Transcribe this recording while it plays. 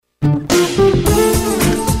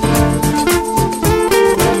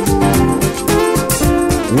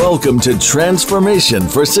Welcome to Transformation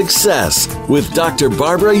for Success with Dr.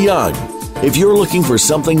 Barbara Young. If you're looking for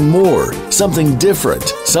something more, something different,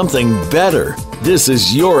 something better, this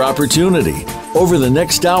is your opportunity. Over the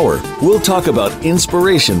next hour, we'll talk about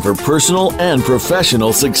inspiration for personal and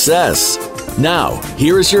professional success. Now,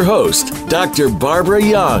 here is your host, Dr. Barbara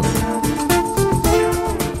Young.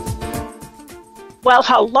 Well,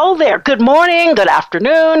 hello there. Good morning, good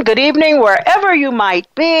afternoon, good evening, wherever you might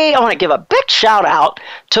be. I want to give a big shout out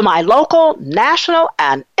to my local, national,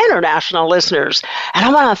 and international listeners. And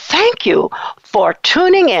I want to thank you for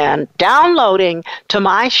tuning in, downloading to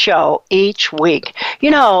my show each week.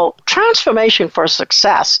 You know, Transformation for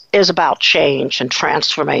Success is about change and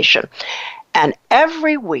transformation. And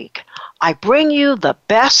every week, I bring you the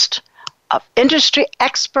best of industry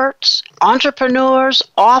experts, entrepreneurs,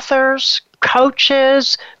 authors,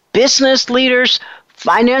 coaches, business leaders,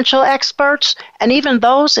 financial experts, and even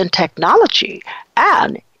those in technology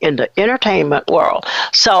and in the entertainment world.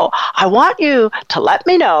 So I want you to let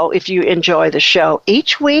me know if you enjoy the show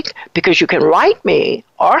each week, because you can write me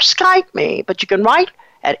or Skype me, but you can write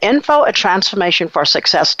at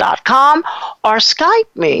info@transformationforsuccess.com or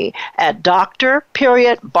Skype me at Dr.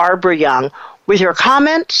 Barbara Young with your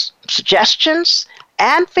comments, suggestions,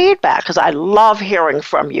 and feedback, because I love hearing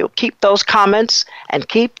from you. Keep those comments and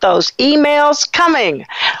keep those emails coming.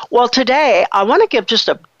 Well, today I want to give just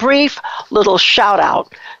a brief little shout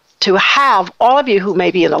out to have all of you who may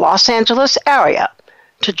be in the Los Angeles area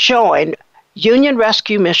to join Union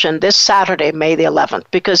Rescue Mission this Saturday, May the 11th,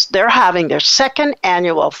 because they're having their second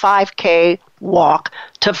annual 5K walk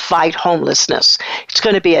to fight homelessness. It's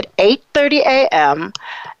going to be at 8:30 a.m.,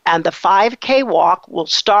 and the 5K walk will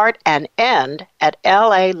start and end at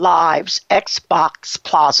LA Live's Xbox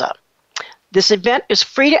Plaza. This event is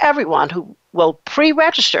free to everyone who will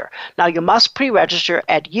pre-register. Now, you must pre-register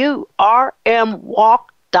at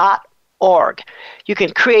urmwalk.org. You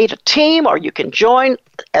can create a team or you can join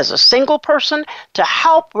as a single person to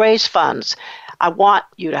help raise funds. I want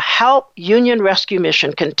you to help Union Rescue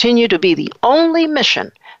Mission continue to be the only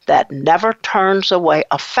mission that never turns away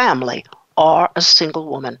a family or a single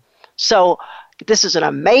woman. So this is an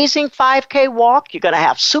amazing 5K walk. You're going to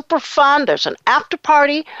have super fun. There's an after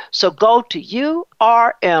party. So go to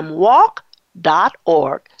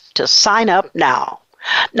urmwalk.org to sign up now.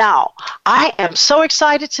 Now, I am so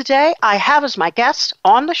excited today. I have as my guest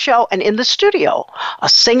on the show and in the studio a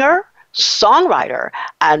singer, songwriter,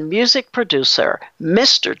 and music producer,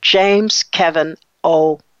 Mr. James Kevin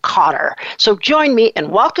O'Connor. So join me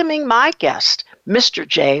in welcoming my guest, Mr.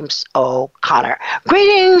 James O'Connor.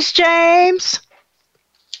 Greetings, James.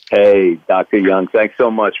 Hey, Dr. Young. Thanks so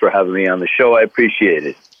much for having me on the show. I appreciate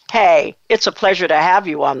it. Hey, it's a pleasure to have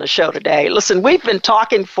you on the show today. Listen, we've been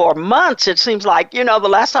talking for months. It seems like, the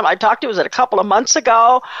last time I talked to you was a couple of months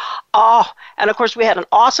ago. And of course, we had an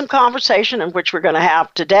awesome conversation in which we're going to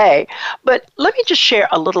have today. But let me just share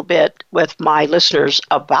a little bit with my listeners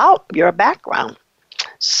about your background.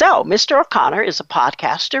 So, Mr. O'Connor is a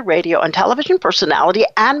podcaster, radio and television personality,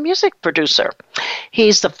 and music producer.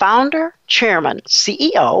 He's the founder, chairman,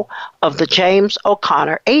 CEO of the James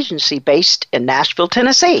O'Connor Agency based in Nashville,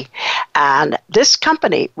 Tennessee. And this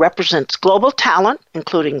company represents global talent,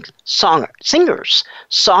 including singers,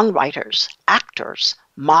 songwriters, actors,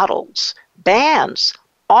 models, bands,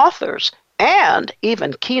 authors, and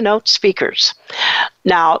even keynote speakers.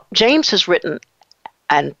 Now, James has written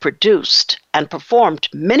and produced and performed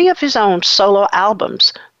many of his own solo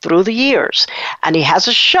albums through the years. And he has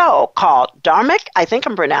a show called Dharmic, I think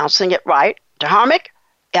I'm pronouncing it right, Dharmic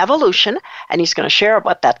Evolution, and he's going to share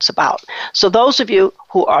what that's about. So those of you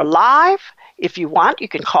who are live, if you want, you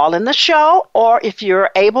can call in the show, or if you're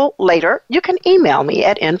able later, you can email me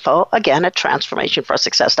at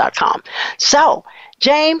info@transformationforsuccess.com. So,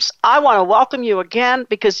 James, I want to welcome you again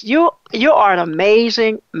because you are an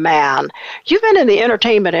amazing man. You've been in the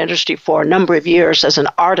entertainment industry for a number of years as an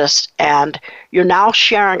artist, and you're now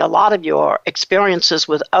sharing a lot of your experiences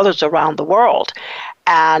with others around the world.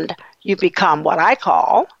 And you've become what I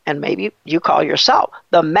call, and maybe you call yourself,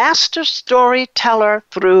 the master storyteller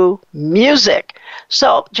through music.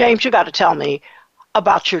 So, James, you got to tell me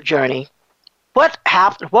about your journey. What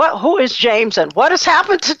happened? Who is James, and what has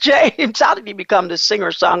happened to James? How did he become this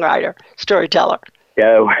singer-songwriter, storyteller?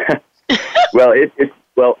 Yeah, well,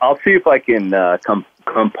 I'll see if I can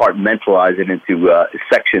compartmentalize it into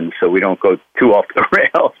sections so we don't go too off the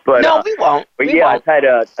rails. But no, we won't. But I've had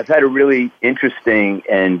a really interesting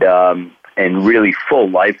and really full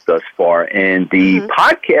life thus far, and the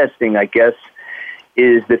podcasting, I guess,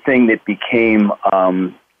 is the thing that became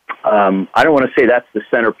I don't want to say that's the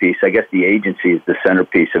centerpiece. I guess the agency is the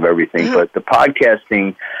centerpiece of everything. But the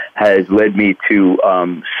podcasting has led me to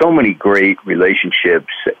so many great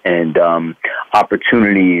relationships and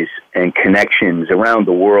opportunities and connections around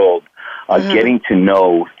the world, getting to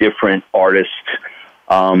know different artists.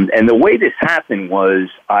 And the way this happened was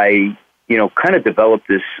I kind of developed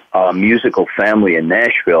this musical family in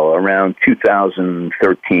Nashville around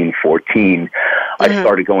 2013, 14. I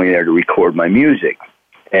started going there to record my music.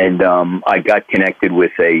 And I got connected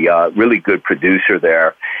with a really good producer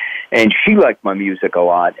there. And she liked my music a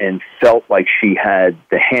lot and felt like she had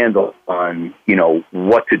the handle on,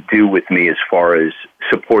 what to do with me as far as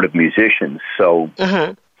supportive musicians. So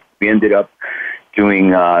we ended up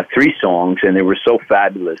doing 3 songs, and they were so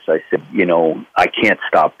fabulous. I said, I can't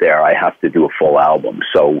stop there. I have to do a full album.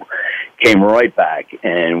 So came right back,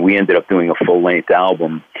 and we ended up doing a full-length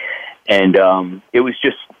album. And it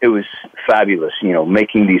was fabulous,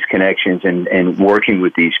 making these connections and working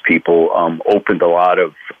with these people opened a lot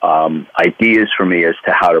of ideas for me as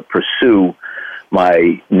to how to pursue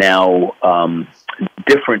my now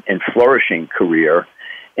different and flourishing career.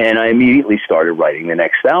 And I immediately started writing the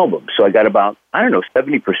next album. So I got about,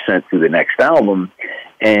 70% through the next album.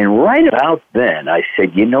 And right about then, I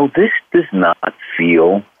said, this does not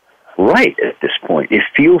feel right at this point. It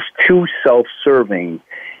feels too self-serving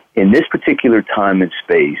in this particular time and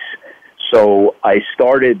space. So I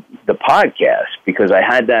started the podcast because I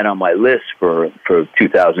had that on my list for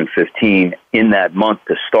 2015 in that month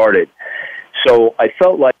to start it. So I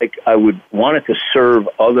felt like I wanted to serve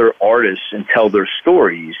other artists and tell their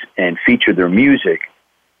stories and feature their music.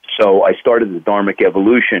 So I started the Dharmic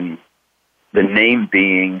Evolution, the name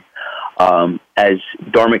being as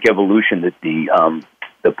Dharmic Evolution, that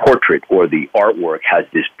the portrait or the artwork has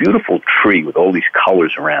this beautiful tree with all these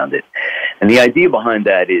colors around it. And the idea behind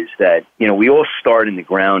that is that, we all start in the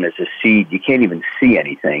ground as a seed. You can't even see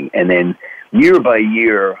anything. And then year by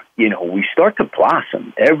year, we start to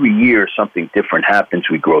blossom. Every year something different happens.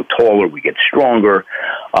 We grow taller, we get stronger.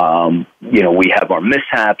 We have our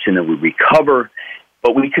mishaps and then we recover.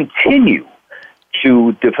 But we continue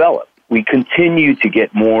to develop. We continue to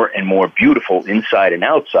get more and more beautiful inside and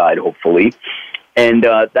outside, hopefully. And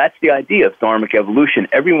that's the idea of Dharmic Evolution.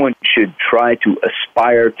 Everyone should try to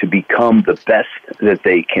aspire to become the best that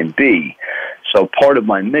they can be. So part of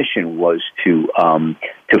my mission was to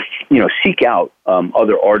seek out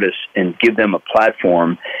other artists and give them a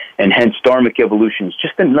platform. And hence Dharmic Evolution is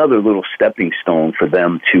just another little stepping stone for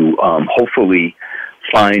them to hopefully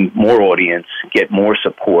find more audience, get more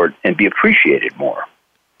support, and be appreciated more.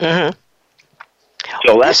 Mm-hmm.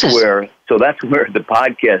 So that's where the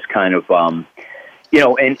podcast kind of, and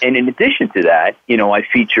in addition to that, I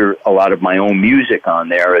feature a lot of my own music on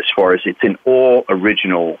there as far as it's an all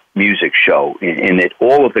original music show in that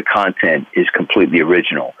all of the content is completely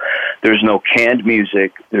original. There's no canned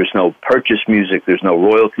music. There's no purchased music. There's no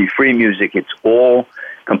royalty free music. It's all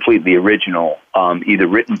completely original, either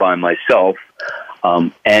written by myself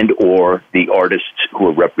and or the artists who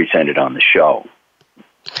are represented on the show.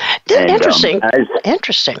 Interesting.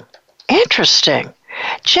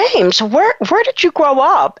 James, where did you grow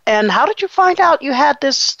up, and how did you find out you had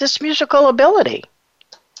this musical ability?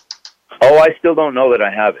 Oh, I still don't know that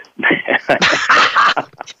I have it.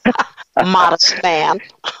 Modest man.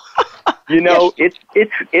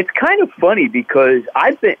 It's kind of funny because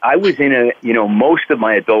I was in most of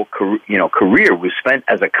my adult career was spent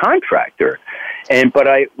as a contractor, but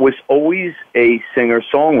I was always a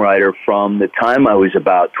singer-songwriter from the time I was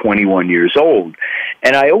about 21 years old,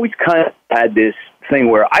 and I always kind of had this thing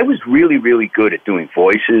where I was really, really good at doing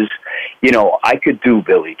voices. I could do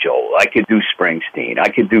Billy Joel, I could do Springsteen, I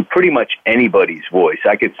could do pretty much anybody's voice.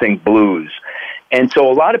 I could sing blues. And so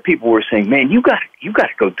a lot of people were saying, man, you got to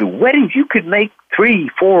go do weddings. You could make $300,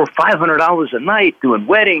 $400, $500 a night doing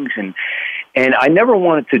weddings. And I never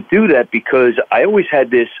wanted to do that because I always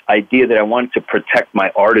had this idea that I wanted to protect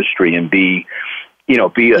my artistry and be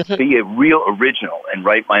a real original and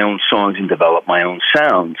write my own songs and develop my own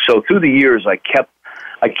sound. So through the years, I kept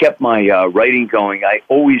my writing going. I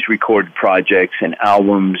always recorded projects and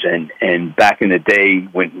albums, and back in the day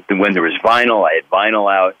when there was vinyl, I had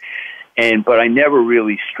vinyl out. But I never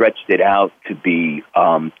really stretched it out to be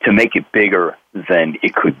to make it bigger than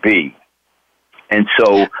it could be. And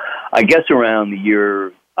so, I guess around the year,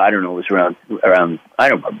 it was around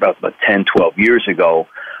about 10, 12 years ago,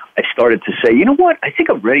 I started to say, you know what? I think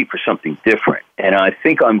I'm ready for something different, and I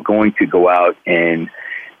think I'm going to go out and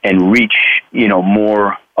reach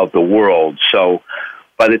more of the world. So,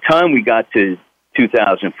 by the time we got to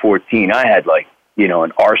 2014, I had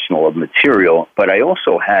an arsenal of material, but I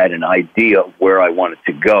also had an idea of where I wanted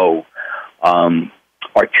to go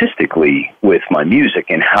artistically with my music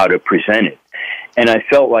and how to present it. And I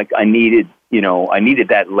felt like I needed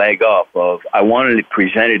that leg up of, I wanted to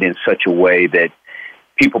present it in such a way that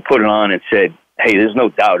people put it on and said, hey, there's no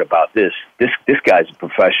doubt about this. This guy's a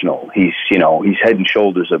professional. He's head and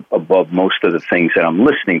shoulders above most of the things that I'm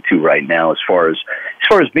listening to right now as far as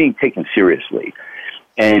being taken seriously.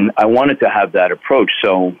 And I wanted to have that approach.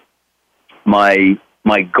 So my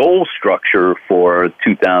goal structure for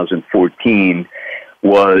 2014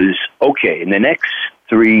 was, okay, in the next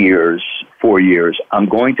 4 years, I'm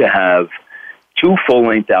going to have 2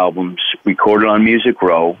 full-length albums recorded on Music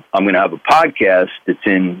Row. I'm going to have a podcast that's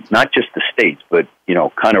in not just the States, but,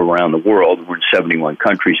 kind of around the world. We're in 71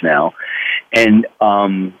 countries now. And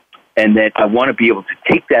that I want to be able to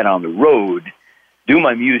take that on the road, do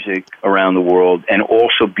my music around the world, and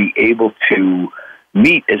also be able to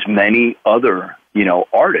meet as many other,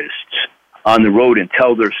 artists on the road and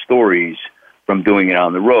tell their stories from doing it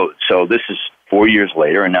on the road. So this is 4 years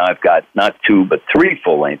later, and now I've got not 2, but 3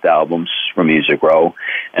 full-length albums from Music Row,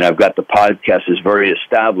 and I've got the podcast is very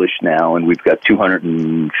established now, and we've got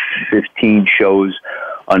 215 shows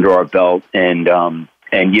under our belt, and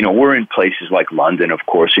we're in places like London, of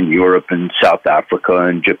course, in Europe and South Africa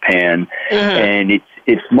and Japan, and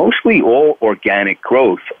it's mostly all organic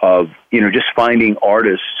growth of, just finding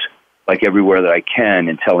artists like everywhere that I can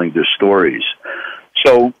and telling their stories.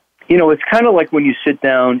 So, it's kind of like when you sit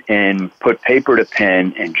down and put paper to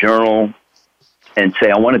pen and journal and say,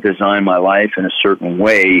 I want to design my life in a certain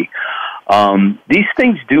way. These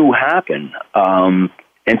things do happen.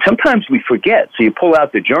 And sometimes we forget. So you pull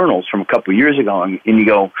out the journals from a couple of years ago and you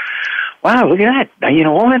go, wow, look at that.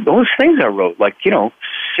 All those things I wrote,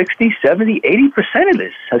 60, 70, 80% of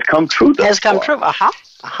this has come true. Has come true.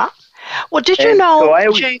 Well, did you know,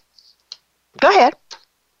 so go ahead.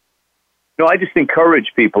 No, I just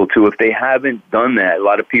encourage people to, if they haven't done that, a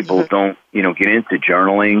lot of people don't, get into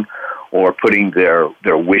journaling or putting their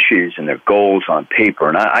wishes and their goals on paper.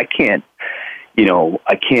 And I can't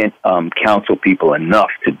counsel people enough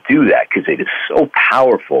to do that because it is so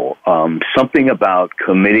powerful. Something about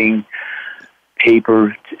committing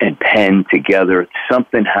paper and pen together,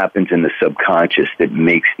 something happens in the subconscious that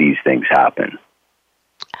makes these things happen.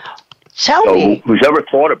 Tell me. Who's ever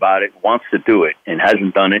thought about it, wants to do it, and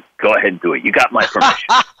hasn't done it, go ahead and do it. You got my permission.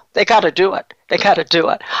 They got to do it. Yeah.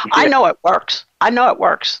 I know it works.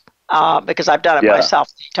 Because I've done it myself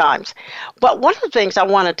 3 times. But one of the things I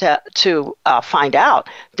wanted to find out,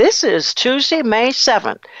 this is Tuesday, May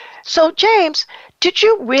 7th. So, James, did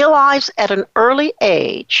you realize at an early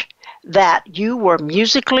age that you were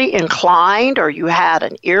musically inclined or you had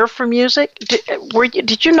an ear for music?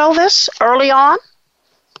 Did you know this early on?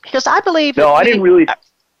 Because I believe... No, I didn't really...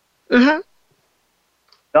 No,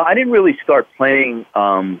 I didn't really start playing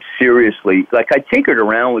seriously. I tinkered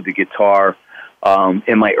around with the guitar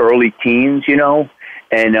in my early teens,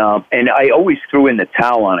 and I always threw in the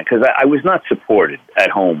towel on it because I was not supported at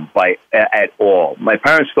home at all. My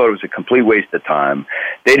parents thought it was a complete waste of time.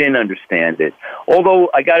 They didn't understand it. Although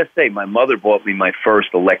I got to say, my mother bought me my first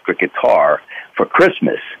electric guitar for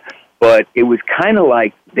Christmas. But it was kind of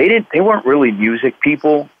like they weren't really music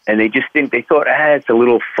people, and they thought, it's a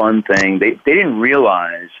little fun thing. They didn't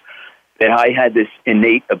realize that I had this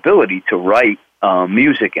innate ability to write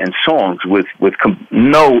music and songs with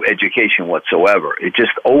no education whatsoever. It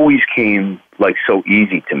just always came so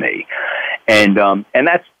easy to me. And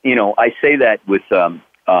that's, I say that with, a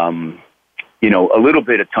little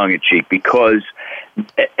bit of tongue in cheek because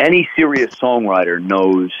any serious songwriter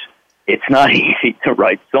knows it's not easy to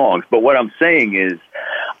write songs, but what I'm saying is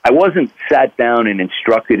I wasn't sat down and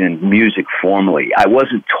instructed in music formally. I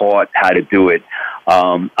wasn't taught how to do it.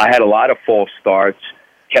 I had a lot of false starts,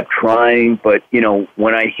 kept trying, but,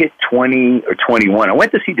 when I hit 20 or 21, I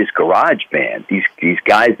went to see this garage band, these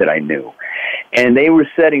guys that I knew, and they were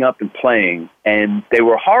setting up and playing, and they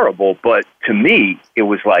were horrible, but to me, it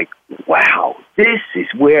was like, wow, this is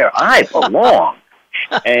where I belong.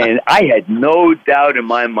 And I had no doubt in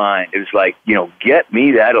my mind. It was like, get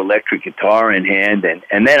me that electric guitar in hand.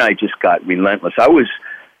 And then I just got relentless. I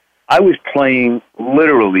was playing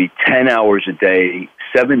literally 10 hours a day,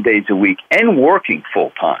 7 days a week, and working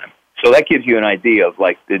full time. So that gives you an idea of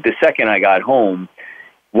the second I got home,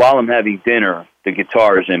 while I'm having dinner, the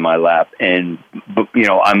guitar is in my lap. And,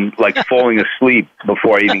 I'm falling asleep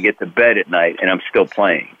before I even get to bed at night, and I'm still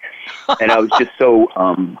playing. And I was just so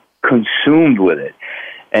consumed with it.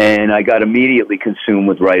 And I got immediately consumed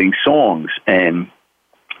with writing songs. And,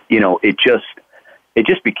 it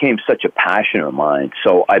just became such a passion of mine.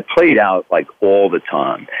 So I played out all the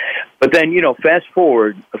time. But then, fast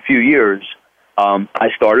forward a few years, I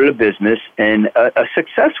started a business, and a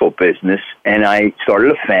successful business, and I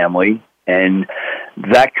started a family, and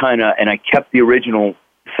that and I kept the original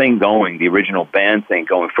thing going, the original band thing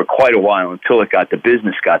going for quite a while until the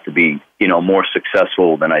business got to be, more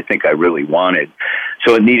successful than I think I really wanted.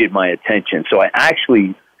 So it needed my attention. So I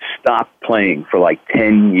actually stopped playing for like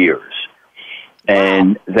 10 years.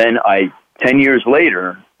 And then 10 years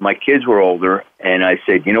later, my kids were older, and I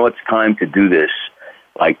said, it's time to do this,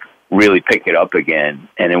 like really pick it up again.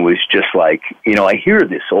 And it was just like, I hear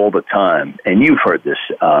this all the time, and you've heard this,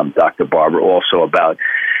 Dr. Barbara, also about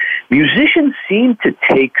musicians seem to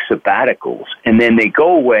take sabbaticals, and then they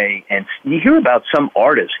go away, and you hear about some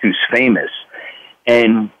artist who's famous,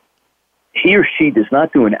 and he or she does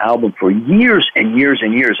not do an album for years and years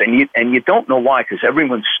and years, and you don't know why, because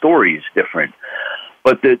everyone's story is different.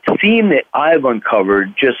 But the theme that I've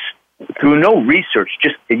uncovered, just through no research,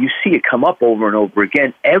 and you see it come up over and over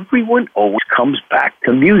again, everyone always comes back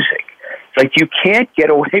to music. It's like you can't get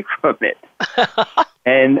away from it.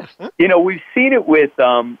 And, we've seen it with,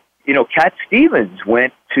 Cat Stevens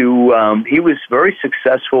went to, he was very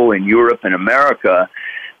successful in Europe and America.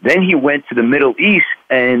 Then he went to the Middle East,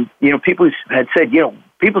 and, people had said,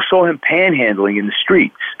 people saw him panhandling in the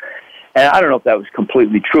streets. And I don't know if that was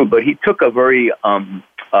completely true, but he took a very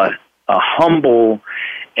a humble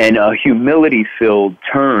and a humility-filled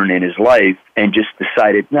turn in his life and just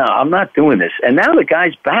decided, no, I'm not doing this. And now the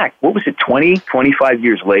guy's back. What was it, 25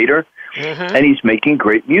 years later? Mm-hmm. And he's making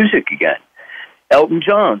great music again. Elton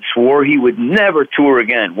John swore he would never tour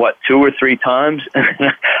again, 2 or 3 times?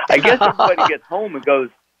 I guess everybody gets home and goes,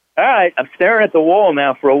 all right, I'm staring at the wall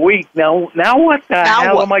now for a week. Now what the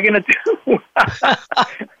hell am I going to do?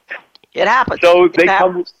 It happens. So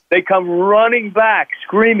they come running back,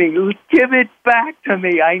 screaming, give it back to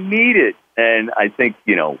me. I need it. And I think,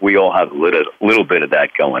 we all have a little bit of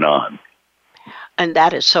that going on. And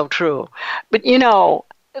that is so true. But,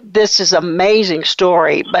 this is an amazing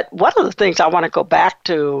story. But one of the things I want to go back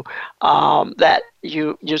to that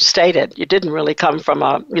you stated, you didn't really come from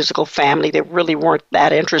a musical family. They really weren't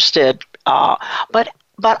that interested. But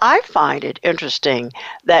I find it interesting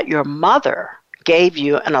that your mother gave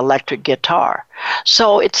you an electric guitar.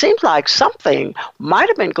 So it seems like something might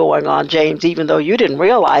have been going on, James, even though you didn't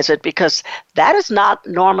realize it, because that is not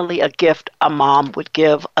normally a gift a mom would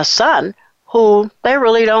give a son who they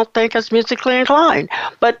really don't think is musically inclined.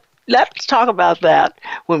 But let's talk about that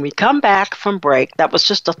when we come back from break. That was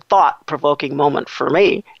just a thought-provoking moment for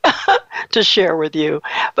me to share with you.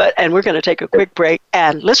 And we're going to take a quick break.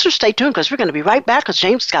 And listeners, stay tuned, because we're going to be right back, because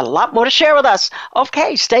James has got a lot more to share with us.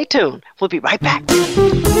 Okay, stay tuned. We'll be right back.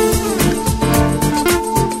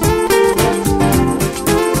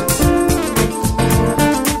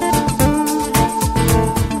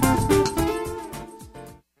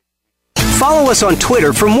 Follow us on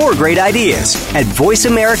Twitter for more great ideas at Voice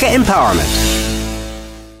America Empowerment.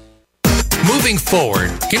 Moving forward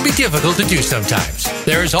can be difficult to do sometimes.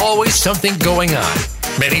 There is always something going on.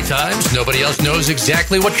 Many times, nobody else knows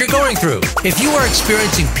exactly what you're going through. If you are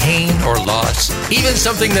experiencing pain or loss, even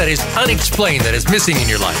something that is unexplained that is missing in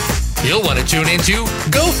your life, you'll want to tune into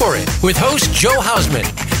Go For It with host Joe Hausman.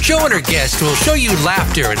 Joe and her guests will show you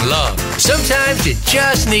laughter and love. Sometimes you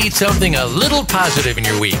just need something a little positive in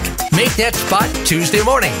your week. Make that spot Tuesday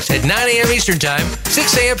mornings at 9 a.m. Eastern Time,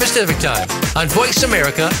 6 a.m. Pacific Time on Voice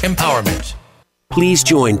America Empowerment. Please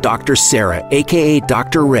join Dr. Sarah, a.k.a.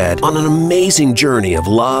 Dr. Red, on an amazing journey of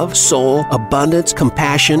love, soul, abundance,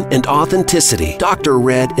 compassion, and authenticity. Dr.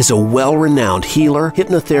 Red is a well-renowned healer,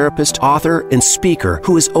 hypnotherapist, author, and speaker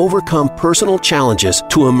who has overcome personal challenges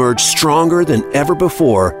to emerge stronger than ever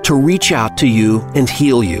before to reach out to you and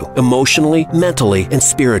heal you emotionally, mentally, and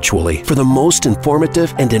spiritually for the most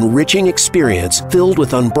informative and enriching experience filled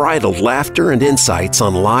with unbridled laughter and insights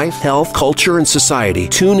on life, health, culture, and society.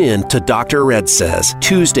 Tune in to Dr. Red Says,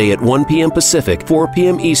 Tuesday at 1 p.m. Pacific, 4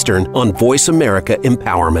 p.m. Eastern on Voice America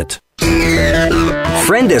Empowerment.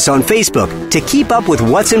 Friend us on Facebook to keep up with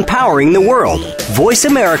what's empowering the world. Voice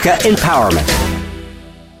America Empowerment.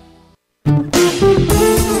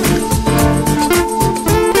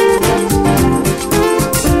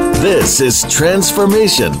 This is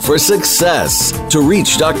Transformation for Success. To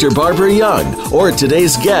reach Dr. Barbara Young or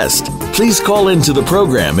today's guest, please call into the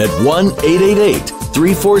program at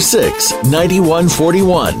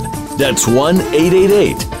 1-888-346-9141. That's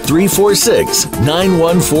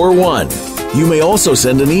 1-888-346-9141. You may also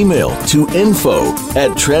send an email to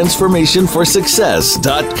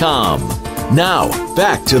info@transformationforsuccess.com. Now,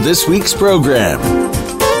 back to this week's program.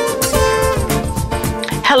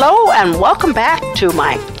 Hello and welcome back to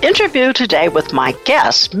my interview today with my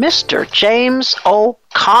guest, Mr. James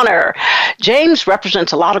O'Connor. James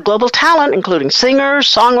represents a lot of global talent, including singers,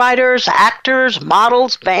 songwriters, actors,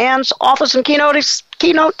 models, bands, authors, and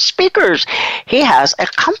keynote speakers. He has a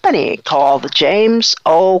company called the James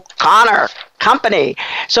O'Connor Company.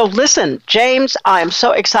 So listen, James, I am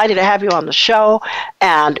so excited to have you on the show.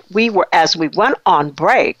 And as we went on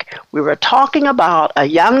break, we were talking about a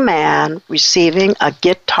young man receiving a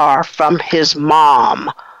guitar from his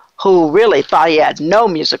mom, who really thought he had no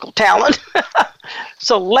musical talent.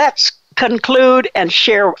 So let's conclude and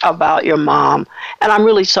share about your mom. And I'm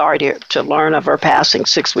really sorry to learn of her passing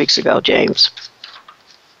 6 weeks ago, James.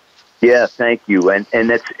 Yeah, thank you. And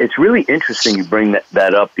it's really interesting you bring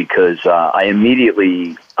that up because I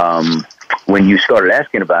immediately, when you started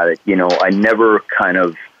asking about it, I never kind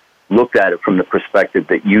of looked at it from the perspective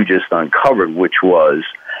that you just uncovered, which was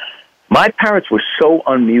my parents were so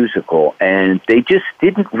unmusical and they just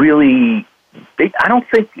didn't really, I don't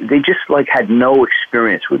think, they just had no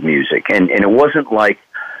experience with music. And it wasn't like,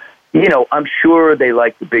 I'm sure they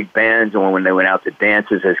liked the big bands or when they went out to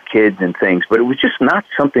dances as kids and things, but it was just not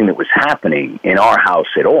something that was happening in our house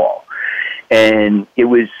at all. And it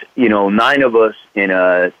was, 9 of us in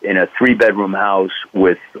a 3-bedroom house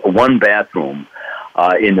with 1 bathroom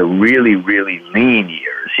in the really, really lean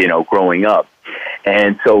years, growing up.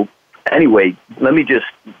 And so anyway, let me just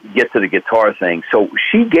get to the guitar thing. So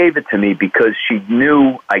she gave it to me because she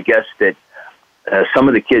knew, I guess, that some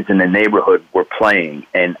of the kids in the neighborhood were playing,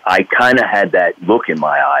 and I kind of had that look in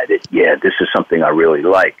my eye that, yeah, this is something I really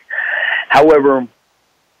like. However,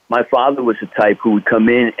 my father was the type who would come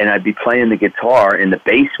in, and I'd be playing the guitar in the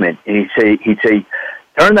basement, and he'd say,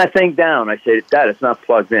 turn that thing down. I said, Dad, it's not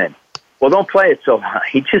plugged in. Well, don't play it so high.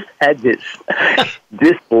 He just had this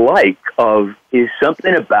dislike of, is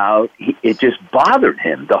something about, it just bothered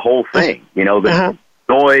him, the whole thing, the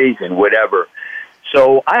noise and whatever.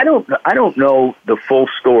 So I don't know the full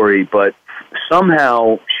story, but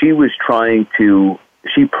somehow she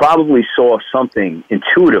probably saw something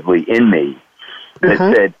intuitively in me that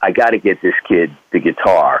said, I got to get this kid the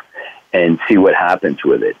guitar and see what happens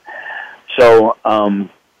with it. So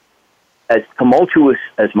as tumultuous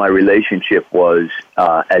as my relationship was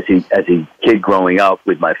as a kid growing up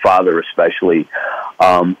with my father especially,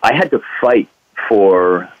 I had to fight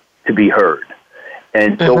to be heard.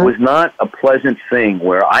 And so it was not a pleasant thing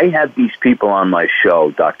where I have these people on my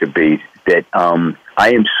show, Dr. B, that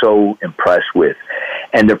I am so impressed with.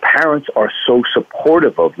 And their parents are so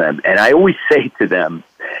supportive of them. And I always say to them,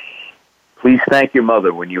 please thank your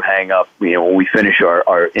mother when you hang up, when we finish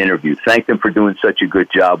our interview. Thank them for doing such a good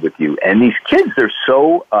job with you. And these kids, they're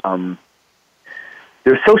so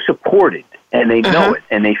supported. And they know it.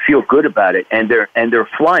 And they feel good about it. And they're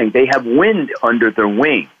flying. They have wind under their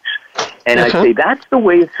wings. And I say, that's the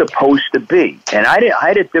way it's supposed to be. And I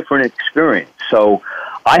had a different experience. So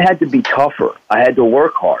I had to be tougher. I had to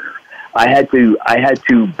work harder. I had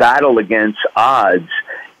to battle against odds,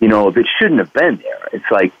 that shouldn't have been there. It's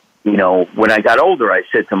like, when I got older, I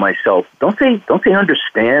said to myself, don't they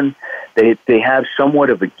understand that they have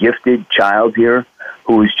somewhat of a gifted child here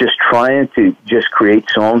who is just trying to just create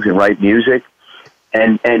songs and write music?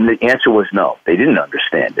 And the answer was no, they didn't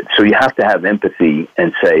understand it. So you have to have empathy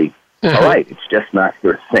and say, all right, it's just not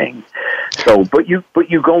your thing. So, but you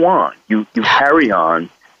go on, you carry on,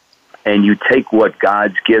 and you take what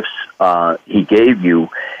God's gifts He gave you,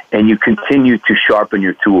 and you continue to sharpen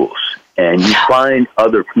your tools, and you find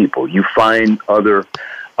other people, you find other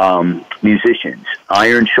musicians.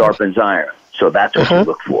 Iron sharpens iron, so that's what you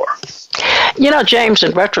look for. James,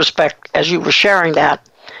 in retrospect, as you were sharing that,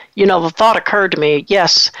 the thought occurred to me,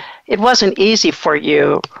 yes, it wasn't easy for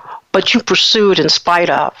you, but you pursued in spite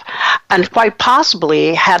of. And quite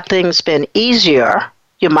possibly, had things been easier,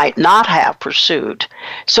 you might not have pursued.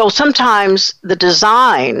 So sometimes the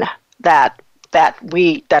design that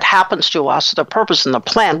happens to us, the purpose and the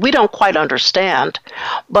plan, we don't quite understand.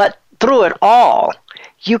 But through it all,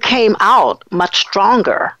 you came out much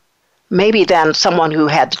stronger, maybe than someone who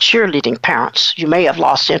had the cheerleading parents. You may have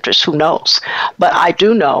lost interest, who knows? But I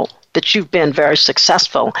do know that you've been very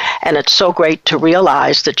successful, and it's so great to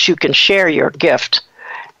realize that you can share your gift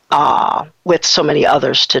with so many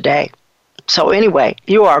others today. So anyway,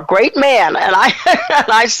 you are a great man, and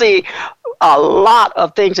I see a lot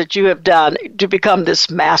of things that you have done to become this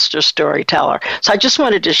master storyteller. So I just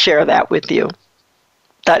wanted to share that with you,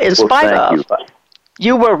 that in spite of,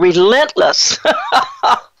 you were relentless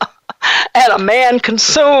and a man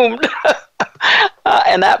consumed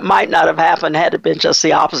And that might not have happened had it been just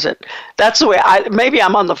the opposite. That's the way maybe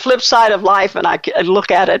I'm on the flip side of life and I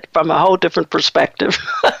look at it from a whole different perspective.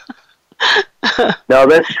 No,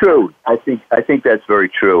 that's true. I think that's very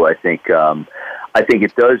true. I think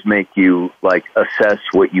it does make you like assess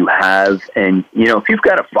what you have, and if you've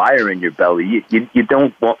got a fire in your belly, you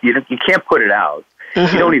can't put it out.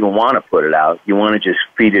 Mm-hmm. You don't even want to put it out. You want to just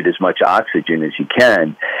feed it as much oxygen as you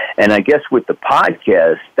can. And I guess with the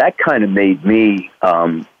podcast, that kind of made me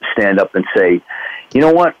stand up and say, you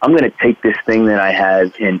know what? I'm going to take this thing that I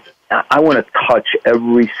have, and I want to touch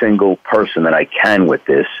every single person that I can with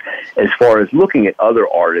this, as far as looking at other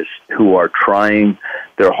artists who are trying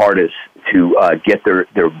their hardest to get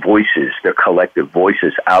their voices, their collective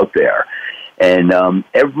voices out there. And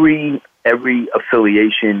every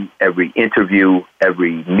affiliation, every interview,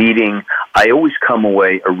 every meeting, I always come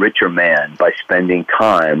away a richer man by spending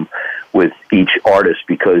time with each artist,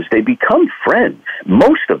 because they become friends.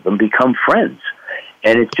 Most of them become friends.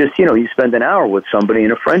 And it's just, you spend an hour with somebody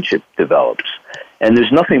and a friendship develops. And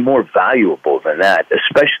there's nothing more valuable than that,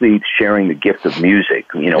 especially sharing the gift of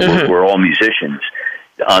music. We're all musicians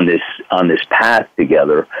on this path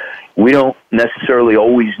together. We don't necessarily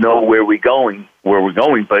always know where we're going,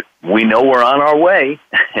 but we know we're on our way.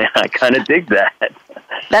 And I kind of dig that.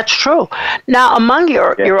 That's true. Now, among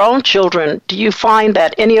your own children, do you find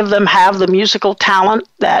that any of them have the musical talent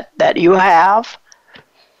that you have?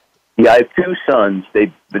 Yeah, I have two sons.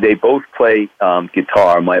 They both play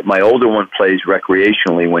guitar. My older one plays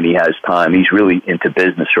recreationally when he has time. He's really into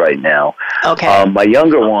business right now. Okay. My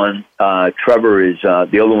younger one, Trevor, is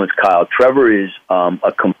the older one's Kyle. Trevor is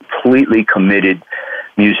a completely committed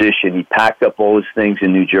musician. He packed up all his things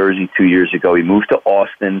in New Jersey 2 years ago. He moved to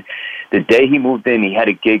Austin. The day he moved in, he had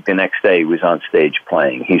a gig the next day. He was on stage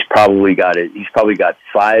playing. He's probably got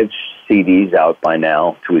 5 CDs out by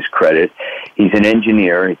now, to his credit. He's an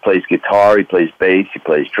engineer. He plays guitar, he plays bass, he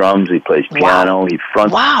plays drums, he plays piano. Wow. He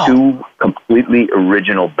fronts 2 completely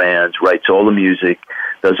original bands, writes all the music,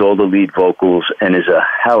 does all the lead vocals, and is a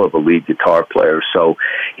hell of a lead guitar player. So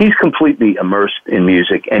he's completely immersed in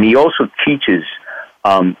music, and he also teaches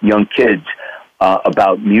young kids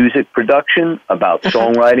about music production, about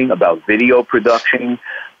songwriting, about video production,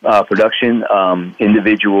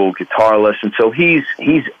 individual guitar lessons. So he's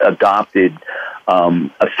adopted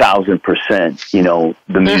 1,000%,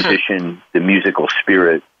 the musician, the musical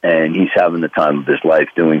spirit, and he's having the time of his life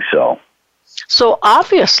doing so. So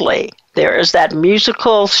obviously there is that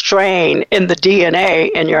musical strain in the DNA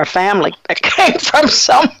in your family that came from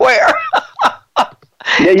somewhere.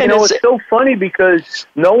 Yeah, it's so funny because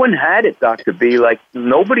no one had it, Dr. B. Like,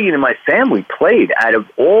 nobody in my family played. Out of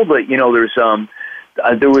all the,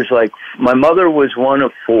 there was like, my mother was one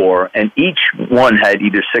of 4, and each one had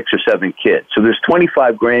either 6 or 7 kids. So there's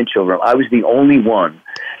 25 grandchildren. I was the only one,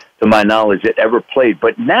 to my knowledge, that ever played.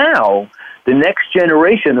 But now, the next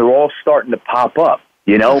generation, they're all starting to pop up,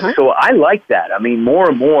 So I like that. I mean, more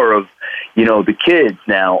and more of, the kids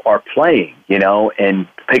now are playing, and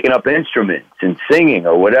picking up instruments and singing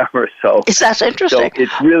or whatever. So that's interesting. So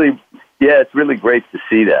it's really great to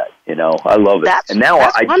see that. I love it. And now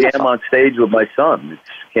I jam on stage with my son.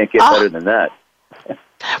 Can't get better than that.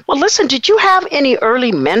 Well, listen, did you have any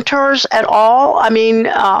early mentors at all? I mean,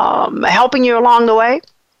 helping you along the way?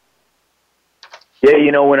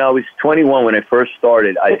 Yeah, when I was 21, when I first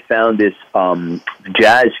started, I found this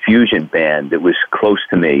jazz fusion band that was close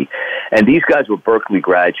to me. And these guys were Berklee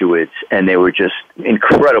graduates, and they were just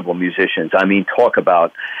incredible musicians. I mean, talk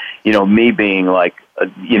about, me being like,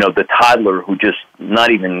 the toddler who just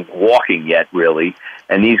not even walking yet, really.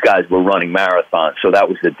 And these guys were running marathons, so that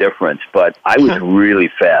was the difference. But I was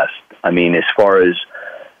really fast. I mean, as far as,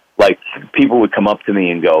 like, people would come up to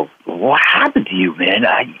me and go, "What happened to you, man?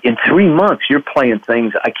 In 3 months, you're playing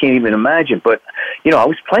things I can't even imagine." But, I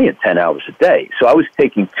was playing 10 hours a day. So I was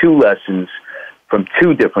taking 2 lessons from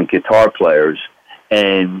 2 different guitar players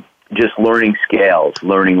and just learning scales,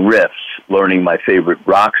 learning riffs, learning my favorite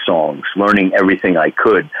rock songs, learning everything I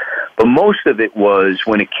could. But most of it was,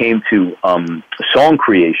 when it came to song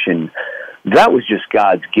creation, that was just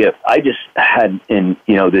God's gift. I just had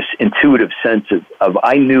this intuitive sense of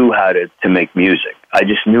I knew how to make music. I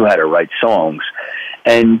just knew how to write songs.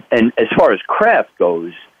 And as far as craft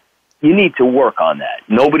goes, you need to work on that.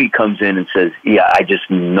 Nobody comes in and says, "Yeah, I just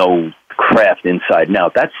know craft inside and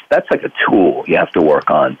out." That's like a tool you have to work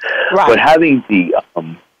on. Right. But having the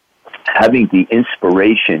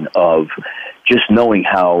inspiration of just knowing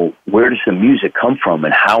where does the music come from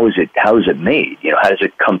and how is it made? How does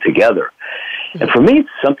it come together? And for me, it's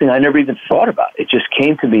something I never even thought about. It just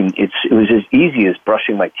came to me. It was as easy as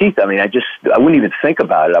brushing my teeth. I mean, I wouldn't even think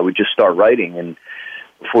about it. I would just start writing, and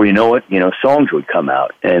before you know it, songs would come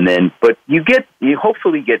out. And then, but you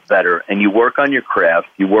hopefully get better, and you work on your craft.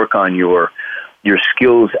 You work on your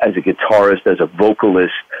skills as a guitarist, as a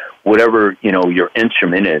vocalist, whatever, your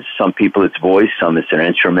instrument is. Some people it's voice, some it's an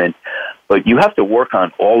instrument. But you have to work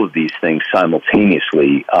on all of these things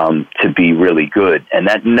simultaneously to be really good. And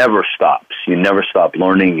that never stops. You never stop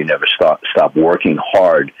learning. You never stop working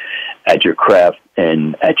hard at your craft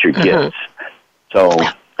and at your gifts. So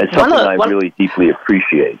it's something I really deeply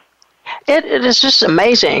appreciate. It is just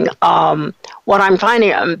amazing. What I'm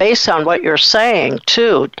finding, based on what you're saying,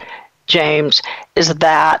 too, James, is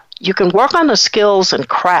that you can work on the skills and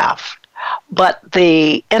craft, but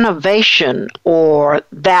the innovation or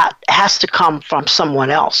that has to come from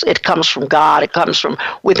someone else. It comes from God. It comes from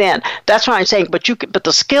within. That's what I'm saying. But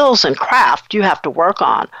the skills and craft you have to work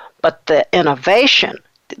on, but the innovation,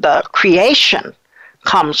 the creation,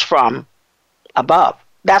 comes from above.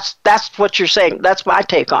 That's what you're saying. That's my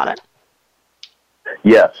take on it.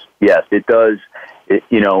 Yes, it does.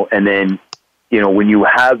 And then, when you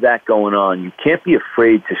have that going on, you can't be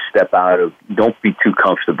afraid to step out of, don't be too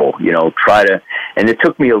comfortable, try to, and it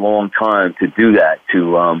took me a long time to do that,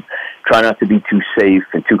 to try not to be too safe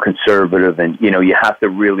and too conservative. And, you have to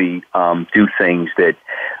really do things that,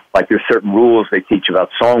 like there's certain rules they teach about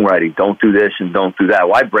songwriting. Don't do this and don't do that.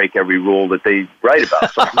 Well, I break every rule that they write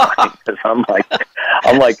about songwriting because I'm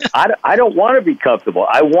like, I don't want to be comfortable.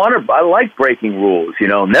 I like breaking rules,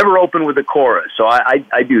 never open with a chorus. So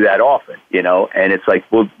I do that often, and it's like,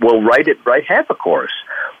 we'll write half a chorus.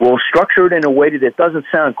 We'll structure it in a way that it doesn't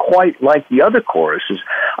sound quite like the other choruses.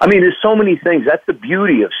 I mean, there's so many things. That's the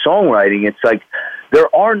beauty of songwriting. It's like,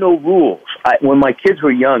 there are no rules. When my kids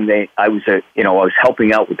were young, I was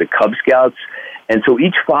helping out with the Cub Scouts, and so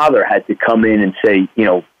each father had to come in and say,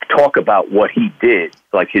 talk about what he did,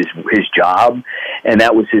 like his job, and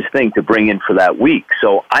that was his thing to bring in for that week.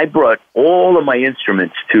 So I brought all of my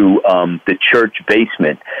instruments to the church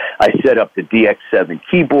basement. I set up the DX7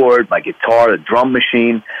 keyboard, my guitar, the drum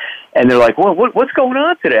machine. And they're like, well, what's going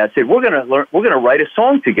on today? I said, we're gonna write a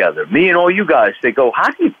song together, me and all you guys. They go, how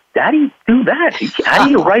do you do that? How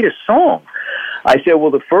do you write a song? I said,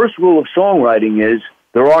 well, the first rule of songwriting is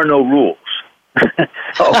there are no rules.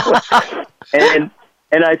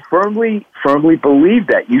 And I firmly believe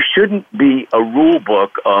that you shouldn't be a rule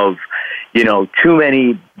book of, too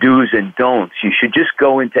many do's and don'ts. You should just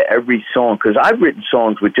go into every song, because I've written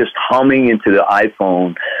songs with just humming into the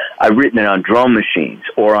iPhone. I've written it on drum machines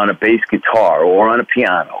or on a bass guitar or on a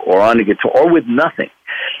piano or on a guitar or with nothing.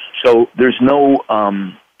 So there's no,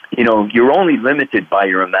 you're only limited by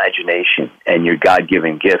your imagination and your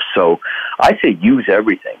God-given gifts. So I say use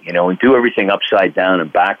everything, and do everything upside down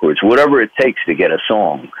and backwards, whatever it takes to get a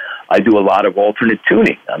song. I do a lot of alternate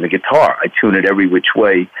tuning on the guitar. I tune it every which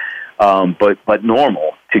way, but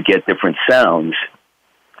normal, to get different sounds,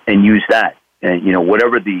 and use that. And,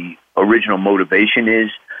 whatever the original motivation is,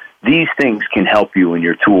 these things can help you in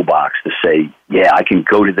your toolbox to say, yeah, I can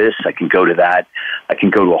go to this, I can go to that, I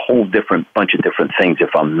can go to a whole bunch of different things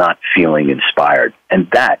if I'm not feeling inspired. And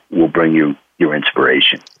that will bring you your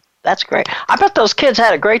inspiration. That's great. I bet those kids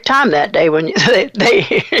had a great time that day when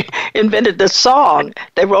they invented this song.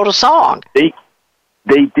 They wrote a song.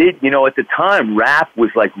 They did, at the time, rap was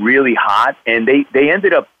like really hot, and they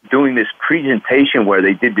ended up doing this presentation where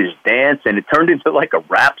they did this dance, and it turned into like a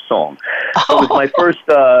rap song. So it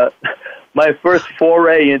was my first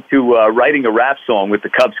foray into writing a rap song with the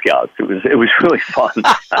Cub Scouts. It was really fun.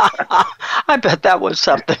 I bet that was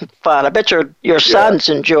something fun. I bet your sons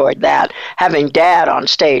enjoyed that, having Dad on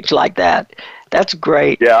stage like that. That's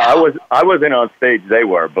great. Yeah, I wasn't on stage; they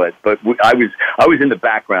were, but I was in the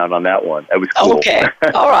background on that one. That was cool. Okay,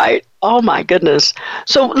 all right. Oh my goodness.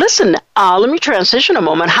 So listen, let me transition a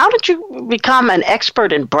moment. How did you become an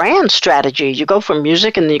expert in brand strategy? You go from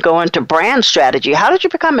music and you go into brand strategy. How did you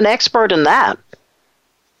become an expert in that?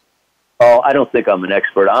 Oh, I don't think I'm an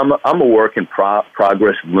expert. I'm a work in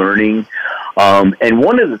progress, learning. And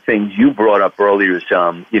one of the things you brought up earlier is,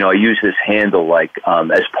 I use this handle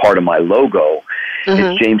as part of my logo. Mm-hmm.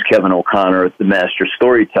 It's James Kevin O'Connor, the Master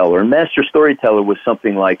Storyteller. And Master Storyteller was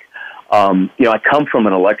something like, I come from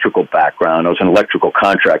an electrical background. I was an electrical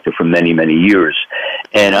contractor for many, many years.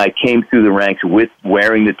 And I came through the ranks with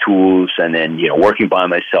wearing the tools and then, working by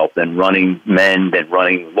myself, then running men, then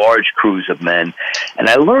running large crews of men. And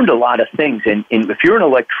I learned a lot of things. And if you're an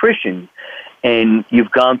electrician and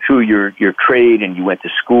you've gone through your trade and you went to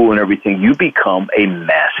school and everything, you become a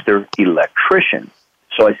master electrician.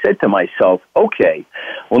 So I said to myself, okay,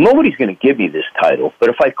 well, nobody's going to give me this title, but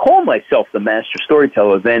if I call myself the master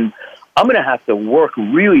storyteller, then I'm going to have to work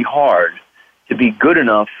really hard to be good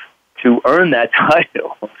enough to earn that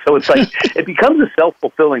title. So it's like, it becomes a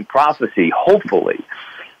self-fulfilling prophecy, hopefully.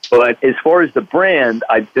 But as far as the brand,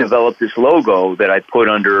 I've developed this logo that I put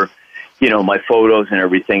under, my photos and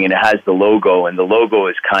everything, and it has the logo, and the logo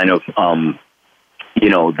is kind of,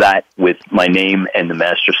 that with my name and the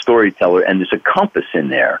master storyteller, and there's a compass in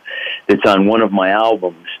there that's on one of my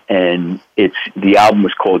albums, and the album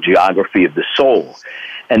is called Geography of the Soul.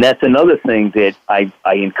 And that's another thing that I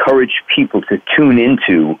encourage people to tune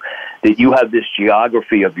into, that you have this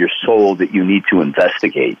geography of your soul that you need to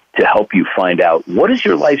investigate to help you find out what is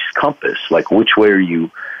your life's compass, like which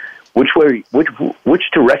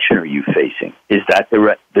direction are you facing? Is that the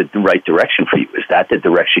right direction for you? Is that the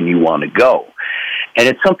direction you want to go? And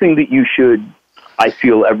it's something that I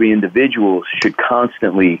feel every individual should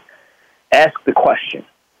constantly ask the question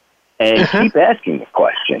and keep asking the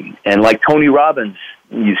question. And like Tony Robbins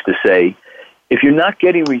used to say, if you're not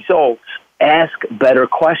getting results, ask better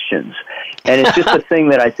questions. And it's just a thing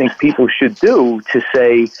that I think people should do to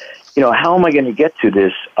say, how am I going to get to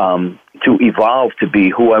this, to evolve to be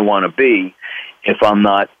who I want to be if I'm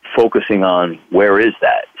not focusing on where is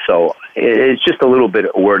that? So it's just a little bit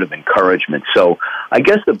of a word of encouragement. So I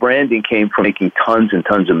guess the branding came from making tons and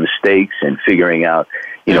tons of mistakes and figuring out,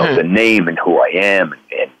 the name and who I am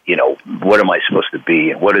and what am I supposed to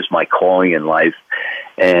be and what is my calling in life.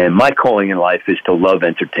 And my calling in life is to love,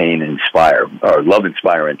 entertain, and inspire, or love,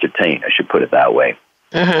 inspire, entertain, I should put it that way.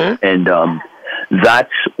 And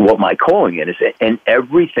that's what my calling is. And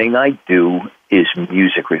everything I do is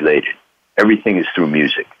music related. Everything is through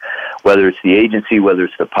music, whether it's the agency, whether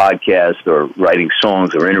it's the podcast or writing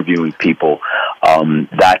songs or interviewing people.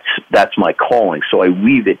 That's my calling. So I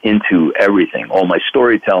weave it into everything. All my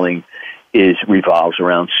storytelling revolves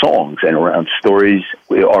around songs and around stories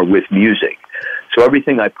or with music. So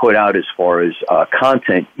everything I put out as far as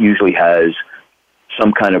content usually has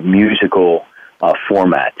some kind of musical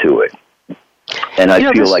format to it. And I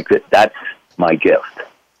feel like that's my gift.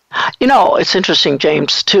 It's interesting,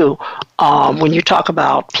 James, too, when you talk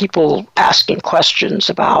about people asking questions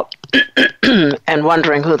about and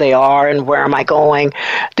wondering who they are and where am I going.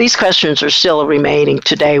 These questions are still remaining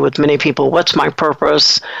today with many people. What's my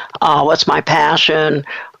purpose? What's my passion?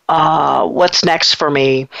 What's next for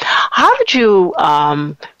me? How did you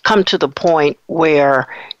come to the point where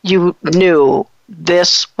you knew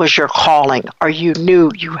this was your calling, or you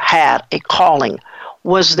knew you had a calling?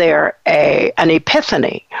 Was there an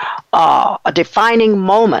epiphany, a defining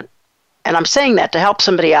moment? And I'm saying that to help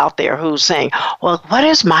somebody out there who's saying, well, what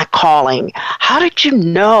is my calling? How did you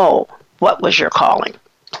know what was your calling?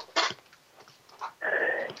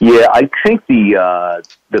 Yeah, I think the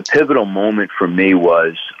pivotal moment for me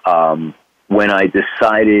was when I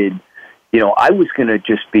decided, I was going to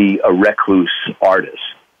just be a recluse artist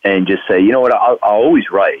and just say, I'll always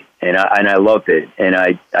write. And I loved it. And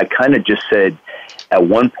I kind of just said at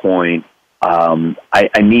one point,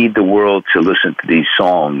 I need the world to listen to these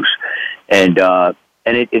songs. And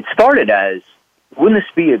it started as, wouldn't this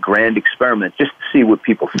be a grand experiment just to see what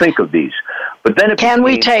people think of these? But then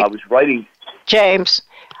I was writing. James,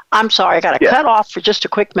 I'm sorry, I got to cut off for just a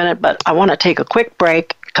quick minute, but I want to take a quick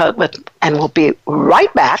break and we'll be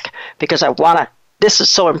right back because this is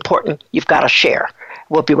so important, you've got to share.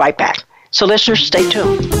 We'll be right back. So listeners, stay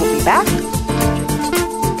tuned. We'll be back.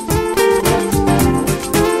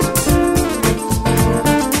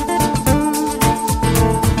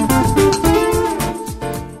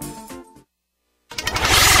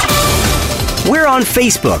 We're on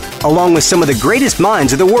Facebook, along with some of the greatest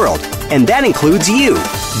minds of the world, and that includes you.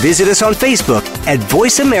 Visit us on Facebook at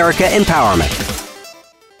Voice America Empowerment.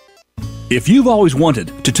 If you've always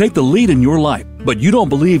wanted to take the lead in your life, but you don't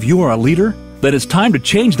believe you are a leader, then it's time to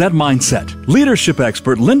change that mindset. Leadership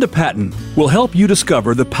expert Linda Patton will help you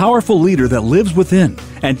discover the powerful leader that lives within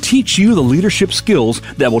and teach you the leadership skills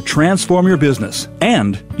that will transform your business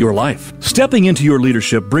and your life. Stepping into your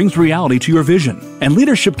leadership brings reality to your vision, and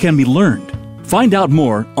leadership can be learned. Find out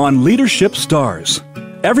more on Leadership Stars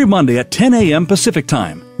every Monday at 10 a.m. Pacific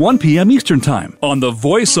Time, 1 p.m. Eastern Time on the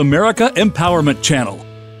Voice America Empowerment Channel.